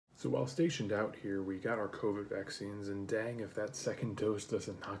So while stationed out here, we got our COVID vaccines, and dang if that second dose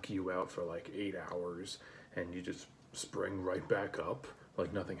doesn't knock you out for like 8 hours and you just spring right back up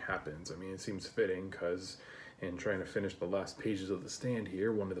like nothing happens. I mean, it seems fitting because in trying to finish the last pages of The Stand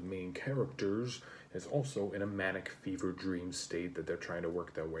here, one of the main characters is also in a manic fever dream state that they're trying to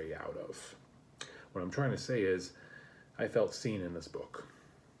work their way out of. What I'm trying to say is, I felt seen in this book.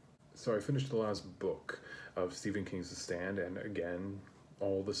 So I finished the last book of Stephen King's The Stand, and again,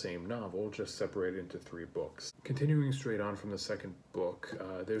 all the same novel, just separated into 3 books. Continuing straight on from the second book,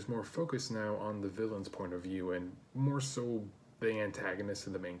 there's more focus now on the villain's point of view, and more so the antagonists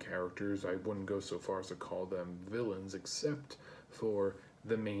and the main characters. I wouldn't go so far as to call them villains, except for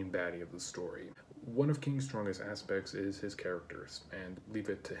the main baddie of the story. One of King's strongest aspects is his characters, and leave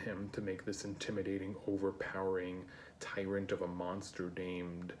it to him to make this intimidating, overpowering tyrant of a monster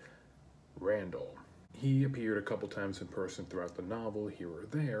named Randall. He appeared a couple times in person throughout the novel, here or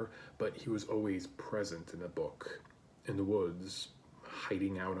there, but he was always present in the book, in the woods,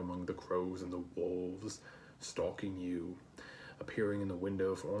 hiding out among the crows and the wolves, stalking you, appearing in the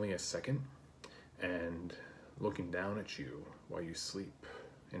window for only a second, and looking down at you while you sleep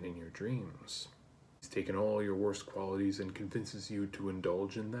and in your dreams. He's taken all your worst qualities and convinces you to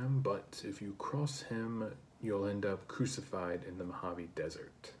indulge in them, but if you cross him, you'll end up crucified in the Mojave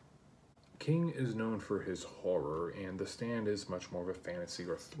Desert. King is known for his horror, and The Stand is much more of a fantasy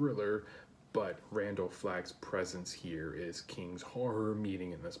or thriller, but Randall Flagg's presence here is King's horror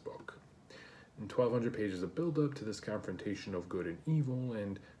meeting in this book. And 1,200 pages of build-up to this confrontation of good and evil,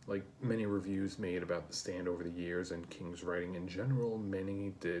 and like many reviews made about The Stand over the years and King's writing in general,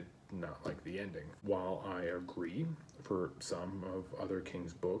 many did not like the ending. While I agree, for some of other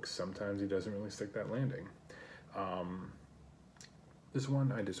King's books, sometimes he doesn't really stick that landing. This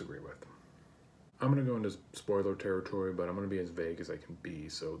one I disagree with. I'm going to go into spoiler territory, but I'm going to be as vague as I can be.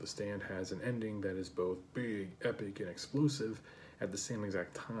 So The Stand has an ending that is both big, epic, and explosive. At the same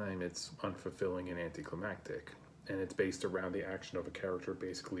exact time, it's unfulfilling and anticlimactic. And it's based around the action of a character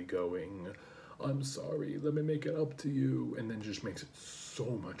basically going, "I'm sorry, let me make it up to you," and then just makes it so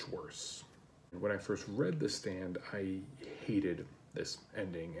much worse. When I first read The Stand, I hated this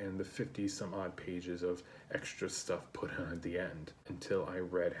ending and the 50-some-odd pages of extra stuff put on at the end, until I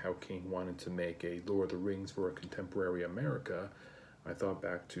read how King wanted to make a Lord of the Rings for a contemporary America. I thought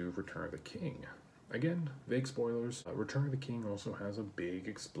back to Return of the King. Again, vague spoilers. Return of the King also has a big,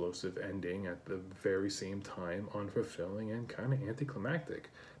 explosive ending at the very same time, unfulfilling and kind of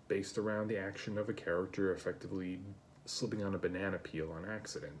anticlimactic, based around the action of a character effectively slipping on a banana peel on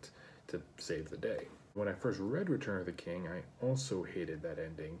accident to save the day. When I first read Return of the King, I also hated that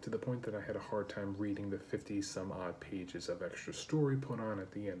ending, to the point that I had a hard time reading the 50-some-odd pages of extra story put on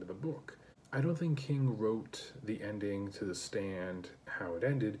at the end of the book. I don't think King wrote the ending to The Stand how it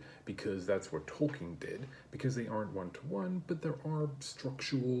ended because that's what Tolkien did, because they aren't one-to-one, but there are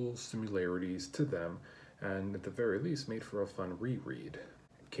structural similarities to them, and at the very least made for a fun reread.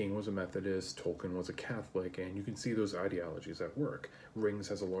 King was a Methodist, Tolkien was a Catholic, and you can see those ideologies at work. Rings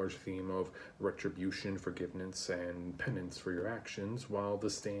has a large theme of retribution, forgiveness, and penance for your actions, while The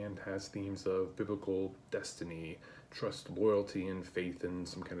Stand has themes of biblical destiny, trust, loyalty, and faith in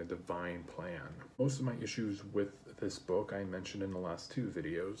some kind of divine plan. Most of my issues with this book I mentioned in the last 2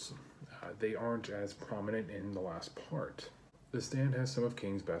 videos. They aren't as prominent in the last part. The Stand has some of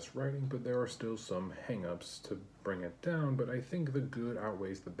King's best writing, but there are still some hang-ups to bring it down, but I think the good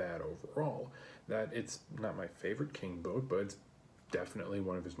outweighs the bad overall. That it's not my favorite King book, but it's definitely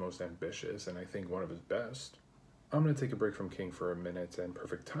one of his most ambitious, and I think one of his best. I'm going to take a break from King for a minute, and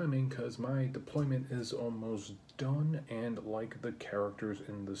perfect timing, because my deployment is almost done, and like the characters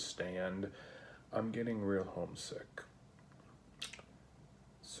in The Stand, I'm getting real homesick.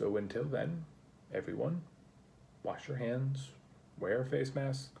 So until then, everyone, wash your hands, wear a face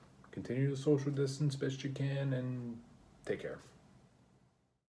mask, continue to social distance best you can, and take care.